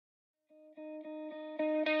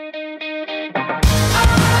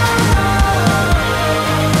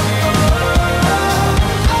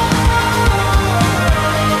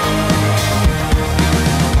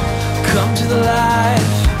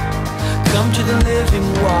to the living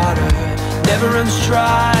water, never runs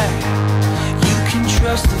dry. You can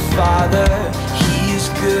trust the Father, He is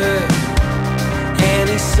good and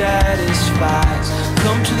He satisfies.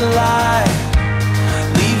 Come to the light,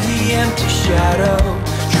 leave the empty shadow,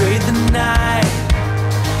 trade the night.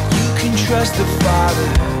 You can trust the Father,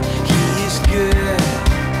 He is good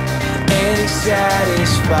and He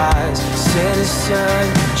satisfies. Sent His Son,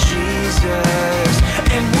 Jesus,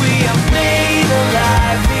 and we are made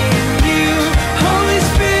alive in You. Holy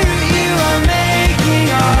Spirit, You are making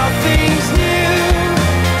all things new,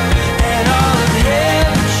 and all of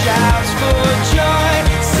heaven shouts for joy,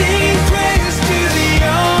 singing praises to the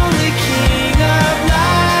only King of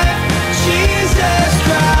life, Jesus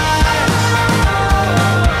Christ.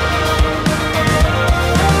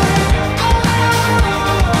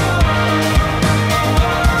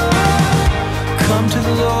 Come to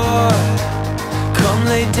the Lord, come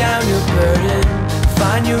lay down your burden,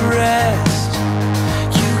 find your rest.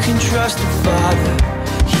 You can trust the Father,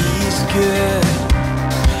 He is good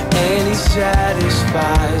and He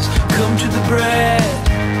satisfies. Come to the bread,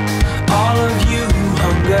 all of you who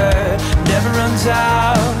hunger, never runs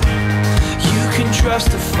out. You can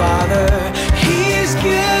trust the Father, He is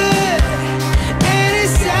good and He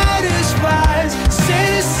satisfies.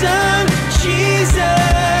 Send His Son,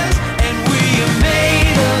 Jesus, and we are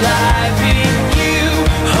made alive in You.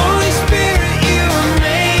 Holy Spirit, You are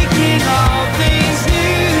making all things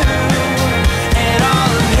new, and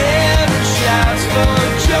all of heaven shouts for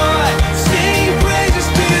joy, singing praises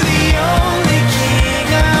to the only King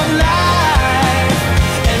of life.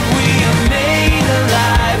 And we are made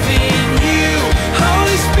alive in You.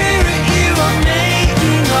 Holy Spirit, You are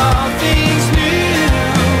making all things new,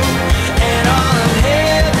 and all of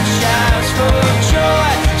heaven shouts for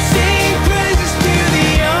joy, singing praises to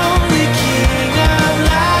the only King of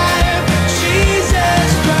life, Jesus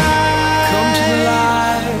Christ. Come to the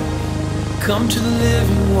light, come to the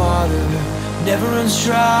living water, never runs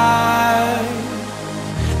dry.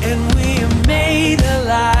 And we are made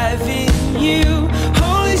alive in You.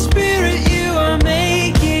 Holy Spirit, You are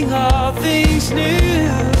making all things new,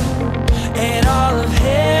 and all of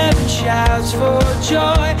heaven shouts for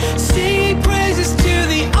joy,